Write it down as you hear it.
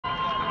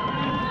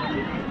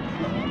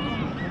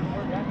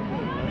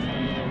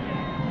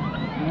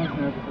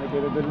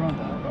good run.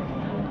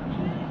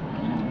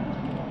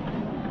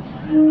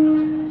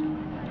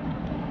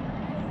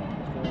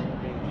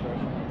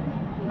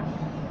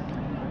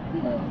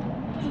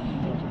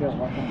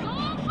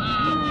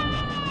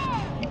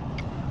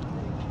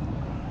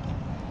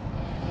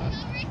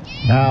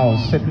 Now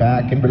sit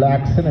back and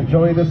relax and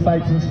enjoy the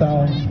sights and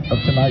sounds of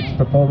tonight's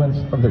performance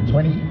of their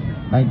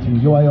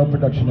 2019 UIO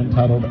production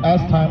entitled As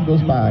Time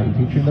Goes By,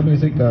 featuring the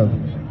music of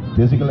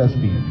Dizzy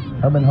Gillespie,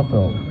 Herman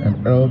Huppel,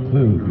 and Earl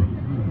Klug.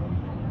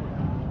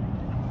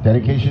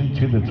 Dedication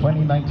to the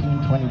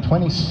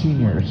 2019-2020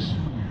 seniors.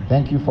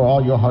 Thank you for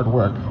all your hard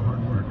work.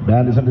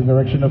 Band is under the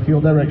direction of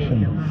field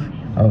direction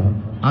of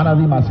Ana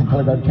Dimas and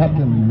color guard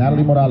captain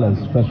Natalie Morales.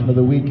 Freshman of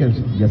the week is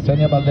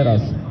Yesenia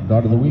Valderas.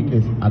 Guard of the week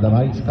is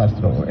Adamaris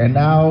Castro. And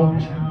now,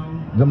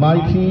 the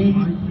mighty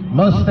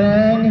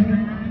Mustang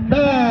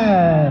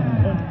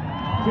Band.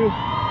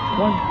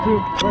 1, 2,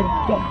 ready,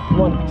 go.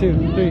 1, 2,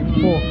 3,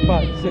 4,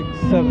 5, 6,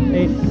 7,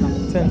 8,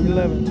 10,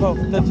 11, 12,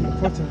 13,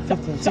 14,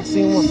 15,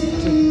 16, 1,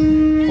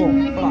 2, 4,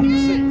 5,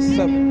 6,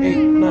 7, 8,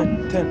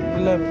 9, 10,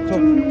 11,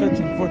 12,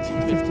 13,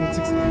 14, 15,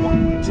 16,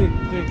 1, 2,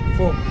 3,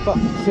 4, 5,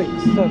 6,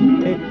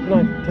 7, 8,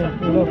 9,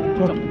 10, 11,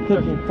 12,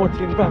 13,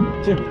 14,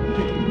 5, 2,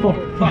 3, 4,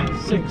 5,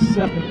 6,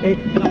 7, 8,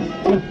 9,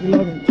 10,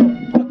 11, 12.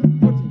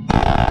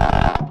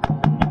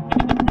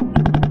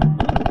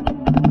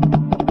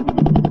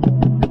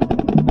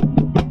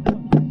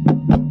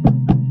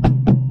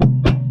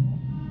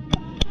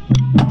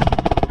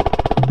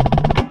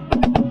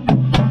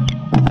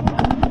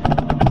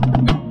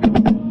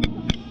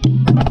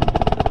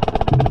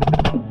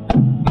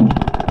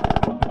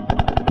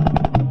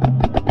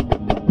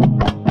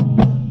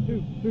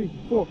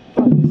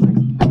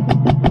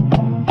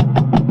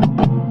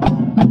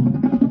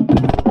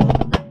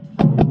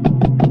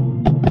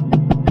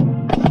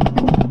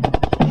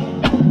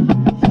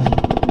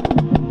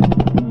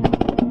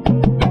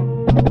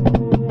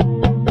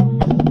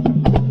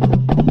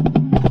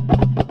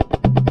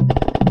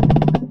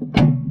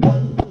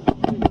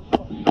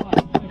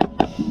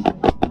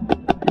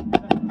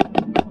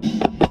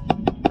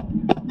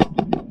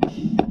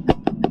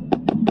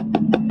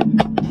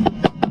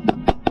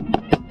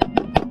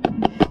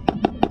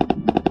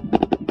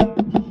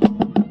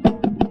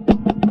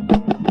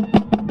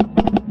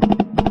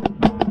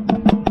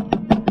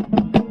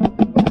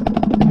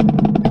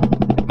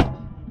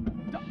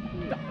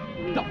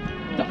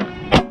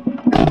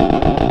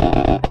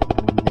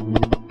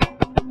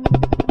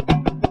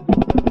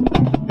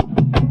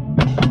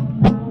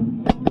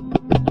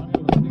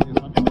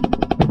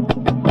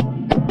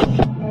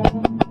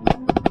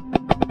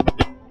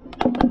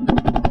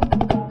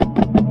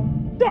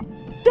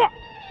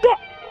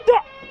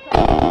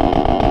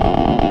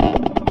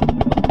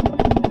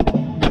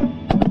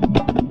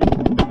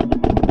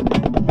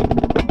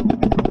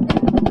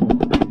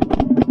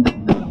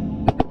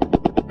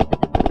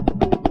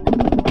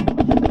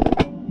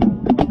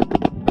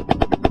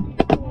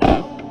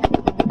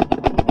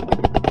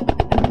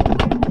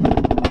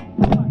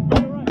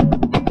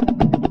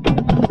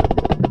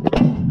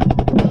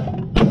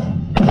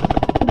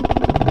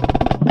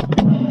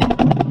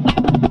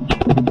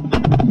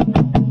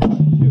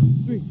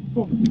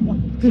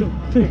 Two,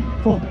 3,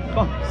 4,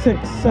 5,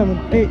 6,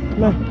 7, 8,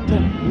 9,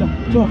 10,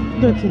 11, 12,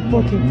 13,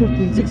 14,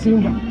 15,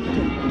 16, 1,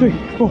 2, 3,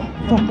 4,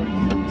 5,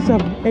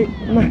 7, 8,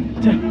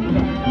 9, 10,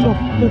 11, 12,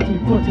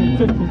 13, 14,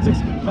 15,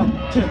 16, 1,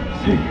 2,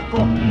 3, 4,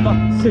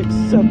 5, 6,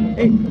 7,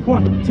 8,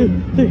 1, 2,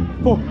 3,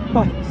 4,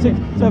 5, 6,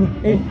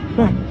 7, 8,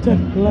 9,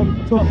 10,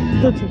 11, 12,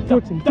 13,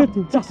 14,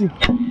 15, 16.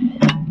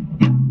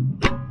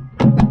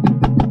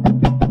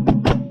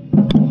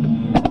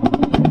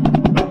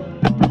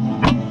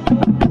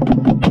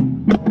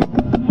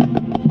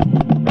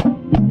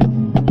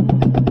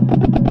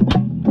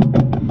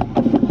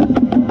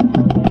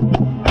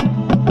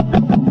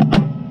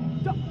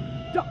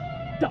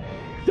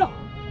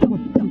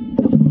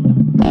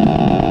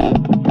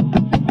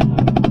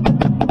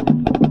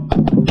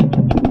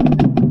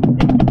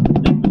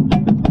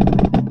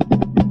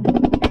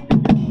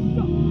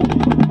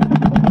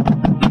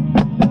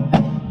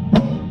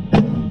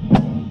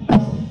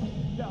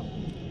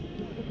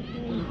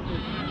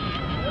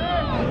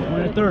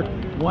 Third.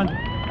 1,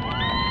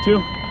 2,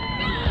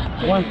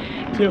 1,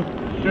 2,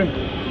 3,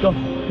 go.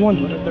 1,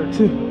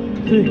 2,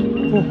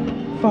 3, 4,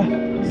 5,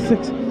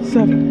 6,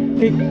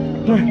 7, 8,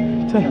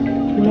 9, 10,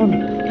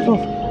 11,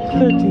 12,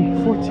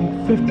 13, 14,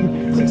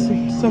 15,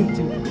 16,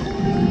 17.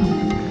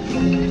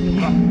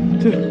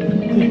 2,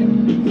 3.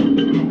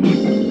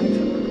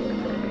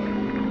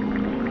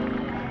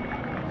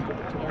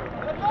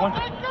 1,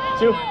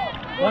 2,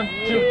 1,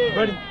 2,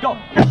 ready, go.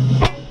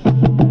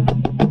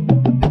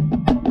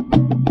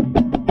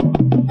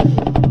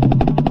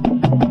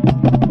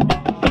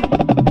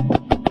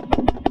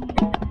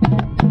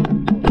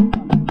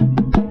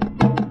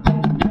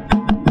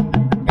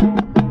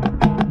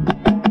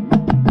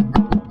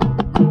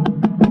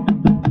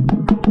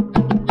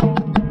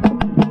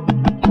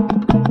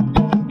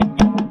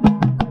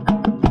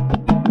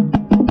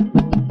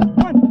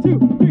 One, 2,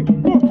 3,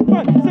 4,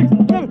 5, 6,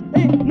 7,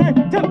 8, 9,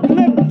 10,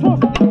 11,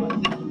 12.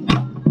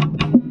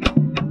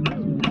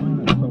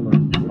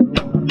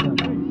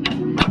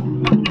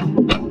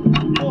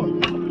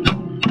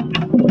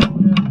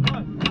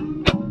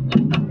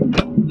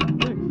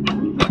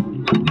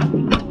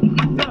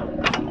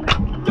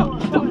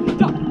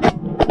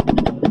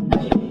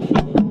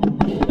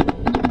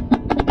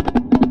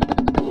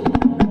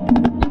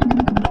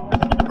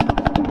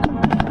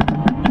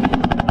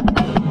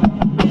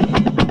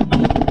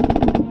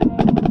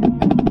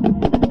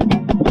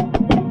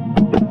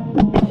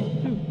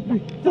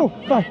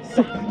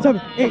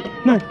 7, 8,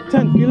 9,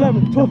 10,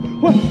 11,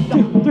 12. 1,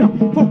 2, 3,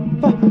 4,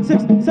 5,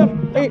 6,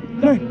 7, 8,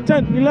 9,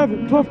 10,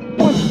 11, 12.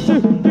 1,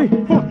 2, 3,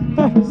 4,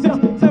 5, 6,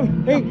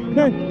 7, 8,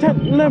 9, 10,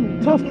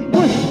 11, 12.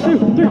 1, 2,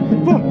 3,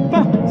 4,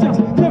 5, 6,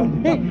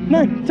 7, 8,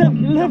 9,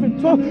 10, 11,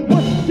 12.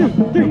 1, 2,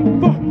 3,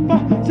 4,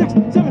 5, 6,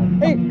 7,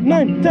 8,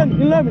 9,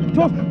 10, 11,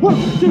 12. 1,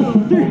 2,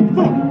 3,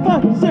 4,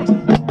 5, 6.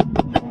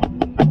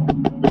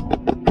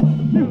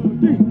 2,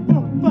 3,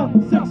 4, 5,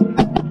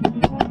 6.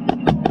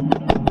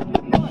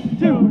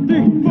 2,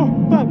 3, 4,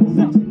 5,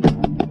 6.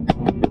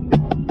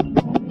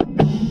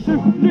 2,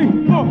 3,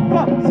 4,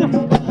 5,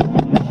 6.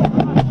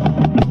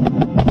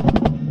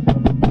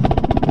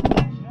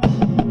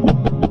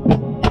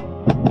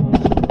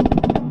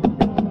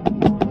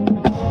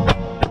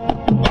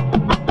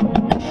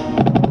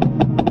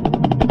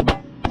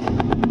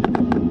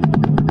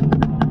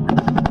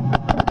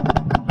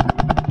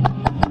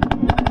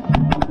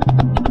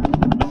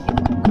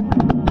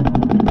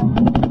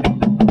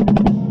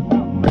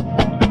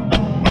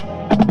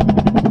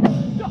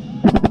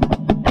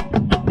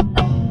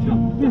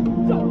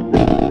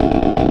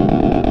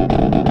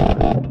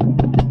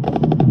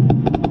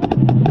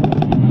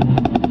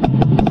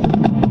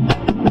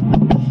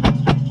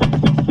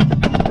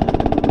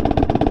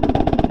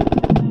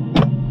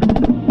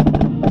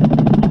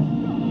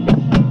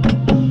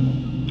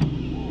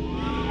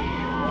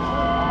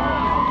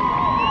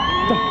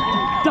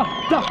 Da,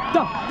 da,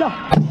 da,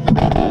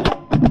 da.